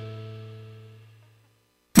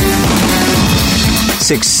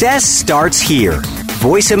 Success starts here.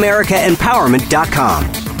 VoiceAmericaEmpowerment.com.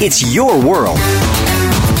 It's your world.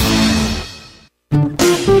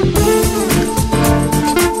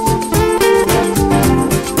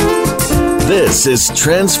 This is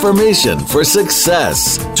Transformation for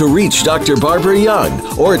Success. To reach Dr. Barbara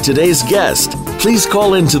Young or today's guest, please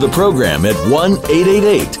call into the program at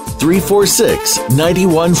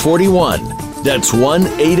 1-888-346-9141. That's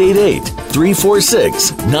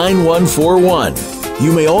 1-888-346-9141.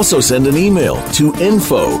 You may also send an email to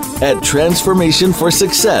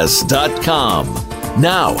info@transformationforsuccess.com.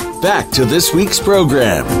 Now, back to this week's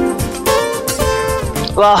program.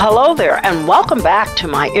 Well, hello there, and welcome back to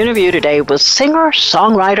my interview today with singer,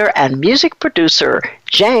 songwriter, and music producer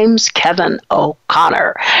James Kevin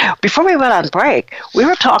O'Connor. Before we went on break, we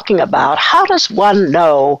were talking about how does one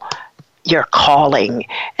know your calling?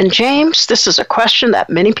 And James, this is a question that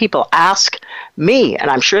many people ask me,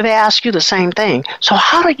 and I'm sure they ask you the same thing. So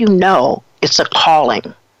how do you know it's a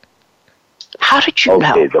calling? How did you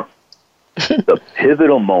know? The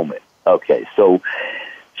pivotal moment. Okay, so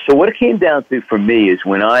what it came down to for me is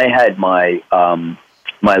when I had my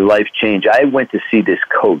my life change, I went to see this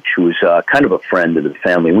coach who was kind of a friend of the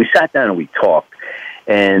family. We sat down and we talked,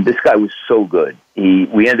 and this guy was so good.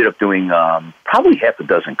 We ended up doing probably half a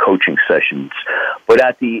dozen coaching sessions, but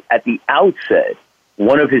at the outset,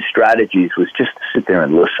 one of his strategies was just to sit there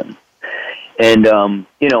and listen. And, the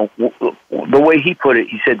way he put it,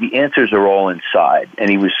 he said, the answers are all inside. And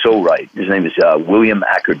he was so right. His name is William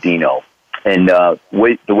Accordino. And the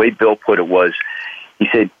way Bill put it was, he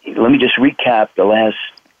said, let me just recap the last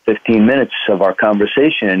 15 minutes of our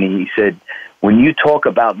conversation. And he said, when you talk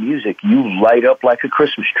about music, you light up like a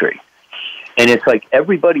Christmas tree. And it's like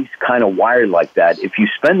everybody's kind of wired like that. If you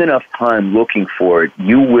spend enough time looking for it,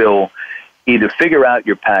 you will either figure out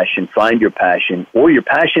your passion, find your passion, or your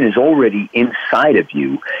passion is already inside of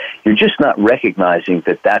you. You're just not recognizing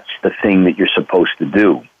that that's the thing that you're supposed to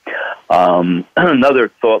do. Another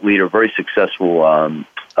thought leader, very successful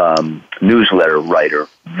newsletter writer,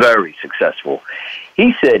 very successul.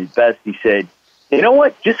 He said best, he said, you know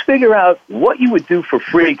what, just figure out what you would do for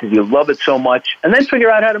free because you love it so much, and then figure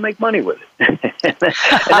out how to make money with it. And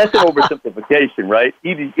that's an oversimplification, right?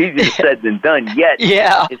 Easier said than done, yet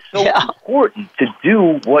it's so important to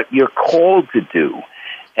do what you're called to do.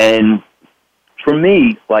 And for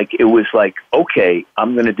me, it was like, okay,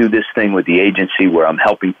 I'm going to do this thing with the agency where I'm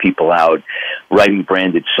helping people out, writing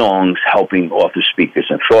branded songs, helping authors, speakers,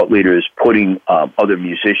 and thought leaders, putting other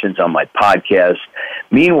musicians on my podcast.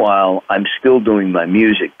 Meanwhile, I'm still doing my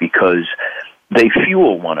music because they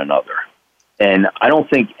fuel one another. And I don't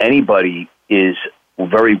think anybody is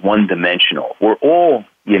very one-dimensional. We're all,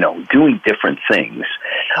 doing different things.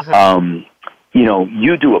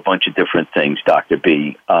 You do a bunch of different things, Dr.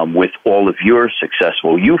 B, with all of your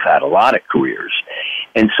successful, you've had a lot of careers.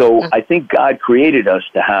 And so I think God created us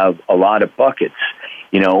to have a lot of buckets,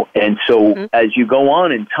 and so as you go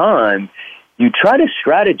on in time, you try to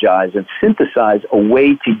strategize and synthesize a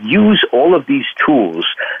way to use all of these tools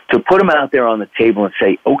to put them out there on the table and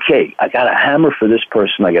say, okay, I got a hammer for this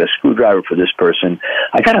person. I got a screwdriver for this person.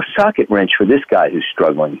 I got a socket wrench for this guy who's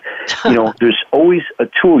struggling. There's always a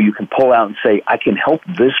tool you can pull out and say, I can help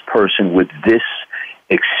this person with this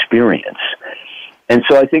experience. And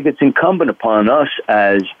so I think it's incumbent upon us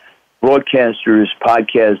as broadcasters,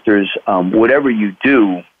 podcasters, whatever you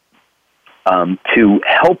do, to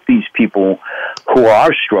help these people who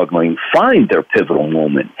are struggling find their pivotal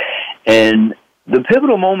moment. And the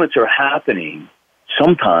pivotal moments are happening.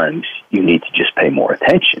 Sometimes you need to just pay more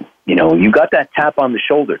attention. You got that tap on the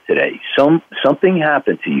shoulder today. Something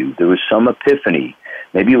happened to you. There was some epiphany.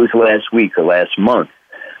 Maybe it was last week or last month.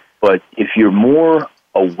 But if you're more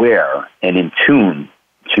aware and in tune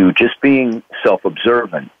to just being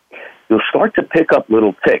self-observant, you'll start to pick up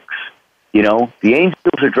little ticks. The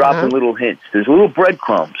angels are dropping little hints. There's little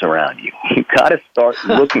breadcrumbs around you. You got to start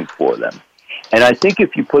looking for them. And I think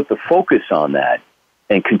if you put the focus on that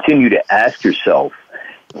and continue to ask yourself,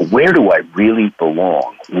 where do I really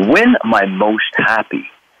belong? When am I most happy?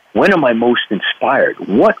 When am I most inspired?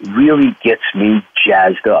 What really gets me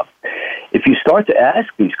jazzed up? If you start to ask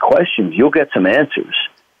these questions, you'll get some answers.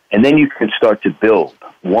 And then you can start to build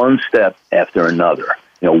one step after another,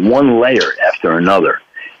 one layer after another.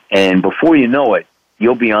 And before you know it,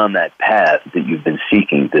 you'll be on that path that you've been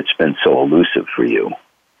seeking that's been so elusive for you.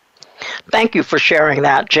 Thank you for sharing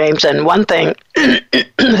that, James. And one thing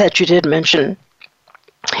that you did mention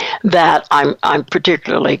that I'm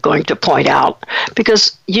particularly going to point out,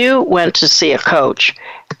 because you went to see a coach,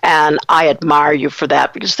 and I admire you for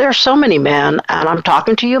that, because there are so many men, and I'm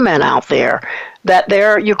talking to you men out there, that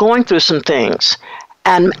you're going through some things,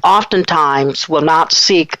 and oftentimes will not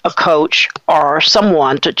seek a coach or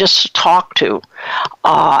someone to just talk to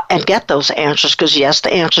and get those answers, because yes,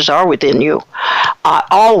 the answers are within you. I've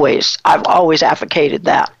always advocated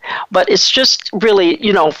that. But it's just really,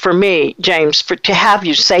 for me, James, to have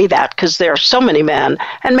you say that, because there are so many men,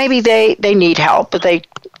 and maybe they need help, but they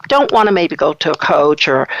don't want to maybe go to a coach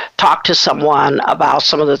or talk to someone about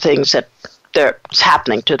some of the things that that's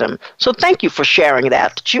happening to them. So thank you for sharing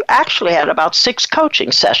that you actually had about 6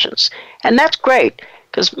 coaching sessions. And that's great,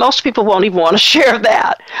 because most people won't even want to share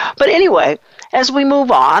that. But anyway, as we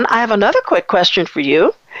move on, I have another quick question for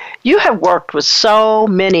you. You have worked with so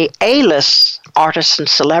many A-list artists and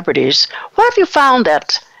celebrities. What have you found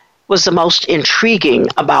that was the most intriguing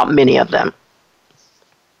about many of them?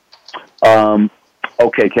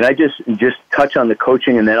 Okay, can I just touch on the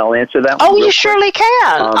coaching and then I'll answer that one? Oh, you surely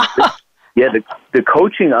can. The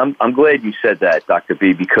coaching, I'm glad you said that, Dr.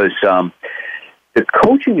 B, because the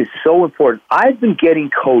coaching is so important. I've been getting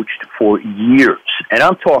coached for years, and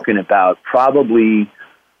I'm talking about probably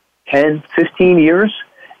 10, 15 years.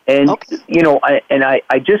 And, okay.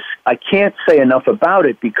 I can't say enough about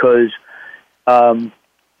it because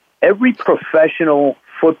every professional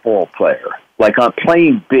football player, like on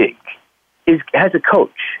playing big, has a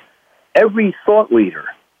coach. Every thought leader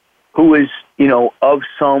who is, of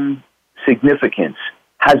some significance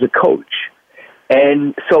has a coach.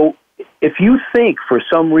 And so if you think for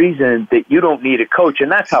some reason that you don't need a coach,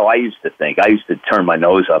 and that's how I used to think. I used to turn my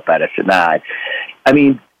nose up at it.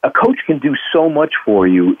 A coach can do so much for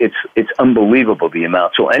you. It's unbelievable, the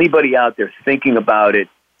amount. So anybody out there thinking about it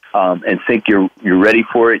and think you're ready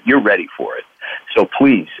for it, you're ready for it. So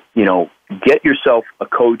please, get yourself a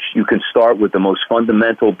coach. You can start with the most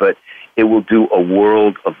fundamental, but it will do a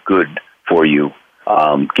world of good for you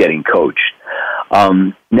getting coached.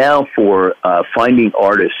 Now for finding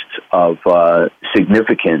artists of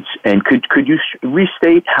significance, and could you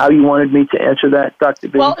restate how you wanted me to answer that, Dr.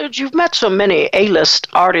 B? Well, you've met so many A-list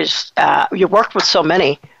artists. You worked with so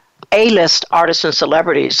many A-list artists and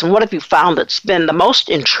celebrities, and what have you found that's been the most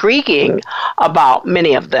intriguing about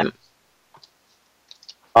many of them?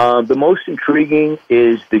 The most intriguing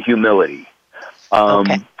is the humility.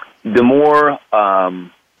 Okay. The more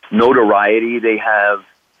notoriety they have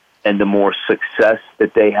and the more success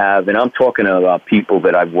that they have, and I'm talking about people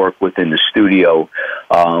that I've worked with in the studio,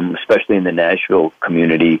 especially in the Nashville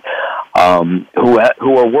community, who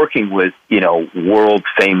are working with, world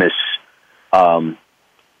famous,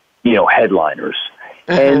 headliners.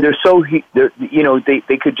 Mm-hmm. And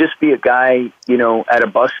they could just be a guy, at a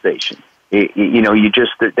bus station. They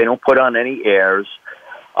don't put on any airs.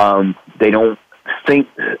 They don't think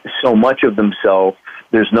so much of themselves.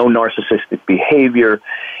 There's no narcissistic behavior.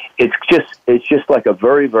 It's just like a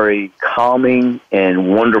very, very calming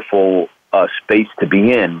and wonderful space to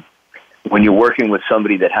be in when you're working with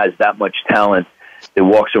somebody that has that much talent that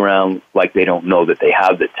walks around like they don't know that they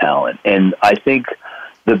have the talent. And I think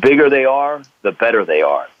the bigger they are, the better they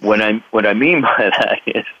are. What I mean by that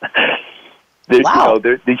is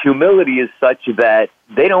the humility is such that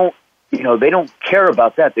they don't care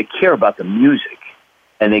about that. They care about the music,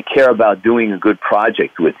 and they care about doing a good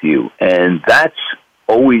project with you. And that's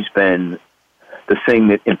always been the thing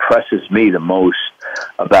that impresses me the most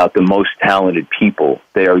about the most talented people.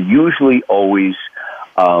 They are usually always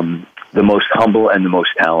the most humble and the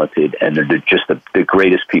most talented, and they're just the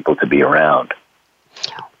greatest people to be around.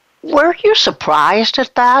 Were you surprised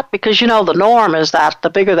at that? Because, the norm is that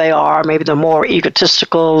the bigger they are, maybe the more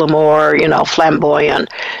egotistical, the more,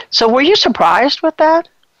 flamboyant. So were you surprised with that?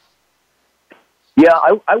 Yeah,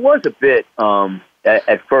 I was a bit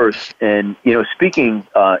at first. And, speaking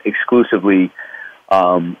exclusively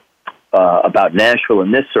about Nashville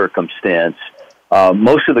in this circumstance,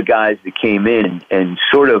 most of the guys that came in and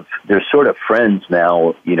they're sort of friends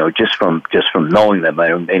now, just from knowing them.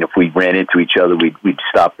 And if we ran into each other, we'd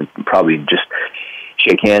stop and probably just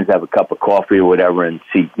shake hands, have a cup of coffee or whatever, and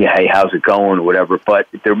see, hey, how's it going or whatever. But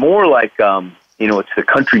they're more like, it's the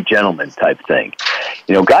country gentleman type thing.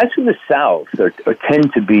 Guys from the South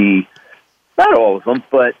tend to be, not all of them,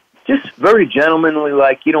 but just very gentlemanly.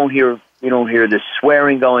 Like you don't hear this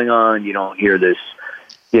swearing going on. You don't hear this.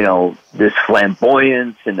 This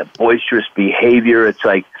flamboyance and the boisterous behavior. It's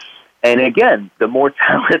like, and again, the more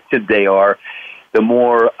talented they are, the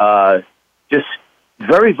more just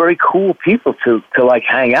very, very cool people to like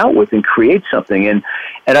hang out with and create something. And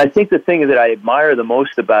I think the thing that I admire the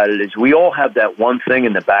most about it is we all have that one thing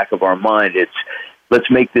in the back of our mind. It's let's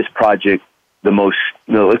make this project the most,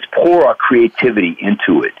 let's pour our creativity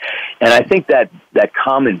into it. And I think that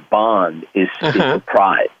common bond is the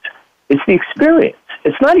prize. It's the experience.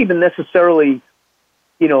 It's not even necessarily,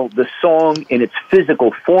 the song in its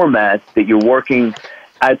physical format that you're working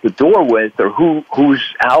at the door with or whose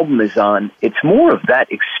album is on. It's more of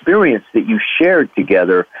that experience that you shared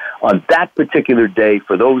together on that particular day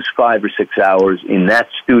for those 5 or 6 hours in that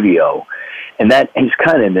studio. And that is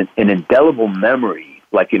kind of an indelible memory,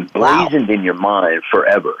 like emblazoned in your mind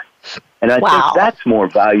forever. And I think that's more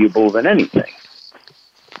valuable than anything.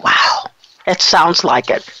 Wow. It sounds like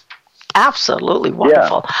it. Absolutely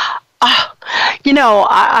wonderful. Yeah.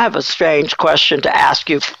 I have a strange question to ask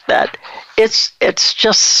you that it's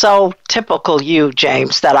just so typical you,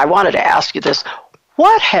 James, that I wanted to ask you this.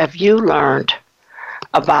 What have you learned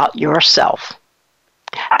about yourself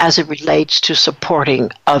as it relates to supporting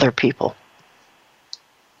other people?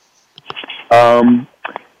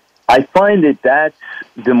 I find that that's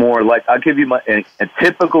the more, like, I'll give you a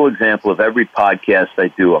typical example of every podcast I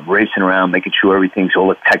do. I'm racing around, making sure all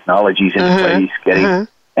the technology's in place,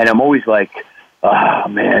 and I'm always like, oh,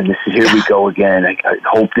 man, here we go again. I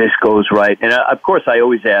hope this goes right. And, of course, I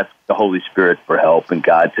always ask the Holy Spirit for help and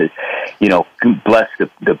God to, bless the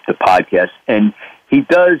podcast. And He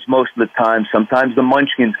does most of the time. Sometimes the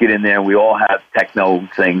munchkins get in there, and we all have techno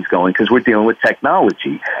things going because we're dealing with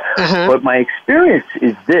technology. But my experience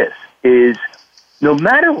is no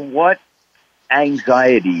matter what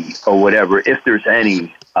anxiety or whatever, if there's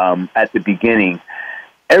any, at the beginning,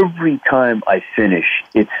 every time I finish,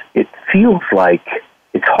 it feels like,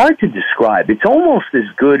 it's hard to describe. It's almost as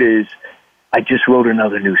good as I just wrote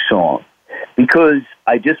another new song because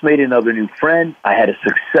I just made another new friend. I had a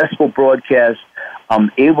successful broadcast.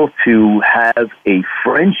 I'm able to have a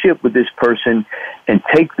friendship with this person and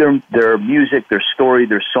take their music, their story,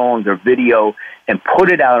 their song, their video, and put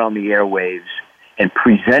it out on the airwaves and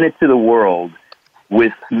present it to the world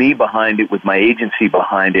with me behind it, with my agency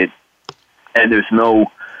behind it. And there's no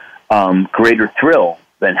greater thrill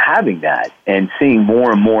than having that and seeing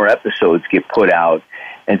more and more episodes get put out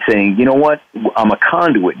and saying, you know what, I'm a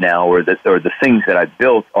conduit now, or the things that I've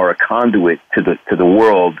built are a conduit to the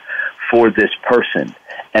world for this person.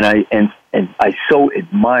 And I so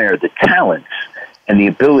admire the talents and the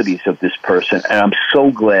abilities of this person, and I'm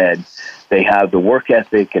so glad they have the work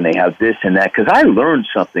ethic and they have this and that, because I learned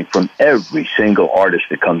something from every single artist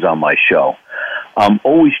that comes on my show. I'm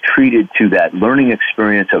always treated to that learning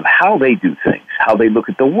experience of how they do things, how they look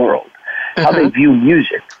at the world, how they view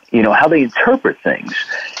music, how they interpret things.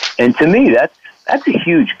 And to me, that's a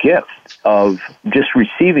huge gift of just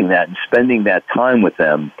receiving that and spending that time with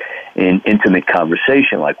them in intimate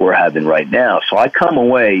conversation like we're having right now. So I come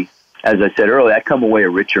away, as I said earlier, a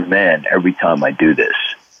richer man every time I do this.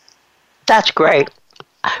 That's great.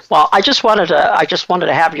 Well, I just wanted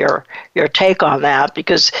to have your take on that,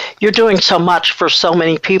 because you're doing so much for so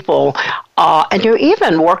many people, and you're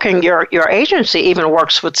even working. Your agency even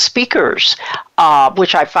works with speakers,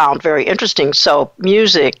 which I found very interesting. So,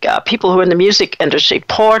 music, people who are in the music industry,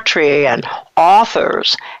 poetry, and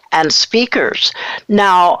authors and speakers.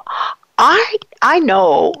 Now, I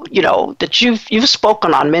know, that you've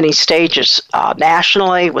spoken on many stages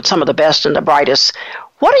nationally with some of the best and the brightest.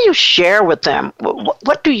 What do you share with them?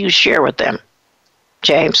 What do you share with them,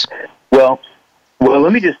 James? Well,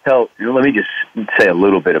 let me just say a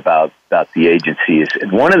little bit about the agency.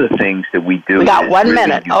 And one of the things that we do. We got 1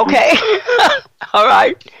 minute. Okay. All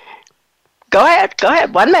right. Go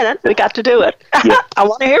ahead. 1 minute. We got to do it. Yeah. I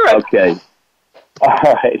want to hear it. Okay.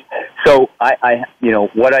 All right. So I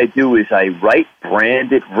what I do is I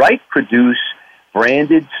produce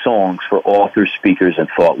branded songs for authors, speakers, and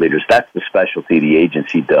thought leaders. That's the specialty the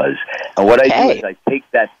agency does. And what I do is I take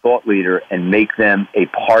that thought leader and make them a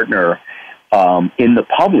partner in the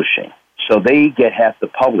publishing. So they get half the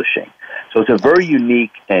publishing. So it's a very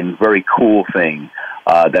unique and very cool thing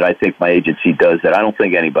that I think my agency does that I don't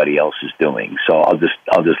think anybody else is doing. So I'll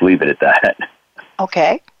just leave it at that.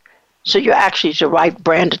 Okay. So you actually write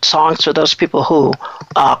branded songs for those people who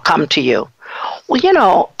come to you.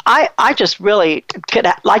 Well, I just really could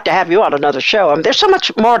like to have you on another show. I mean, there's so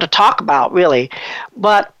much more to talk about, really.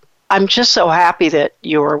 But I'm just so happy that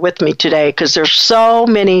you are with me today, because there's so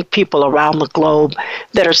many people around the globe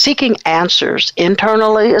that are seeking answers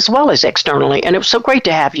internally as well as externally. And it was so great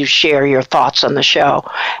to have you share your thoughts on the show.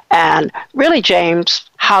 And really, James,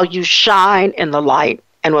 how you shine in the light,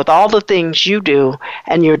 and with all the things you do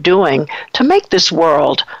and you're doing to make this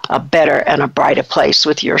world a better and a brighter place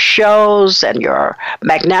with your shows and your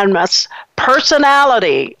magnanimous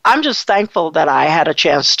personality. I'm just thankful that I had a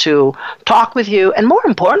chance to talk with you, and more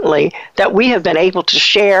importantly, that we have been able to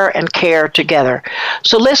share and care together.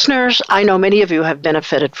 So listeners, I know many of you have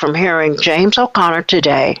benefited from hearing James O'Connor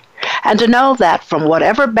today, and to know that from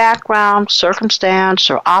whatever background,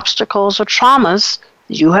 circumstance, or obstacles or traumas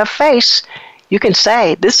you have faced, you can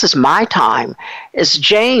say, this is my time. As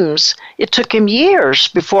James, it took him years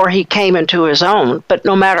before he came into his own, but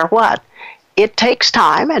no matter what, it takes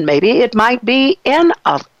time, and maybe it might be in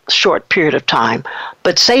a short period of time.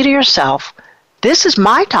 But say to yourself, this is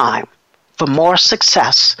my time for more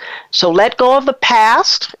success. So let go of the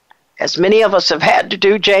past, as many of us have had to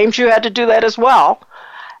do. James, you had to do that as well.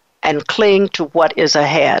 and cling to what is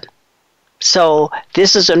ahead. So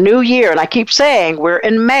this is a new year, and I keep saying we're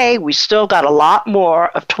in May. We still got a lot more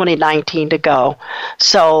of 2019 to go.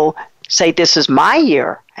 So say, this is my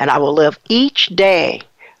year, and I will live each day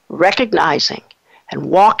recognizing and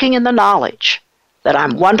walking in the knowledge that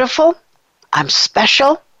I'm wonderful, I'm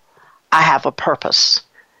special, I have a purpose.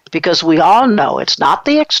 Because we all know it's not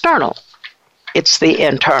the external, it's the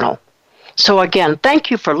internal. So again, thank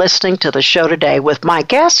you for listening to the show today with my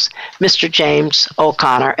guest, Mr. James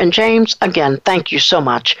O'Connor. And James, again, thank you so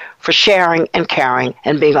much for sharing and caring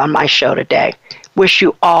and being on my show today. Wish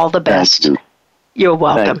you all the best. Thank you. You're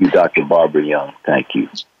welcome. Thank you, Dr. Barbara Young. Thank you.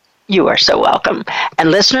 You are so welcome.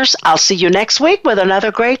 And listeners, I'll see you next week with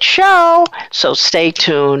another great show. So stay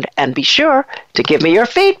tuned and be sure to give me your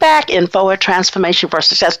feedback,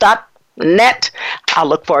 info@transformationforsuccess.net. I'll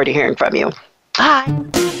look forward to hearing from you. Bye.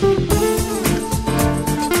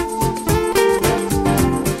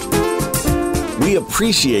 We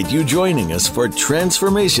appreciate you joining us for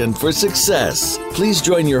Transformation for Success. Please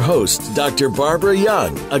join your host, Dr. Barbara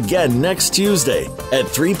Young, again next Tuesday at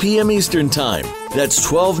 3 p.m. Eastern Time. That's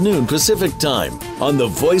 12 noon Pacific Time on the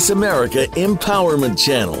Voice America Empowerment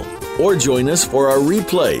Channel. Or join us for our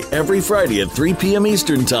replay every Friday at 3 p.m.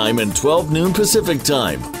 Eastern Time and 12 noon Pacific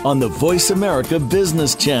Time on the Voice America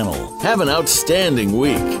Business Channel. Have an outstanding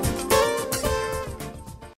week.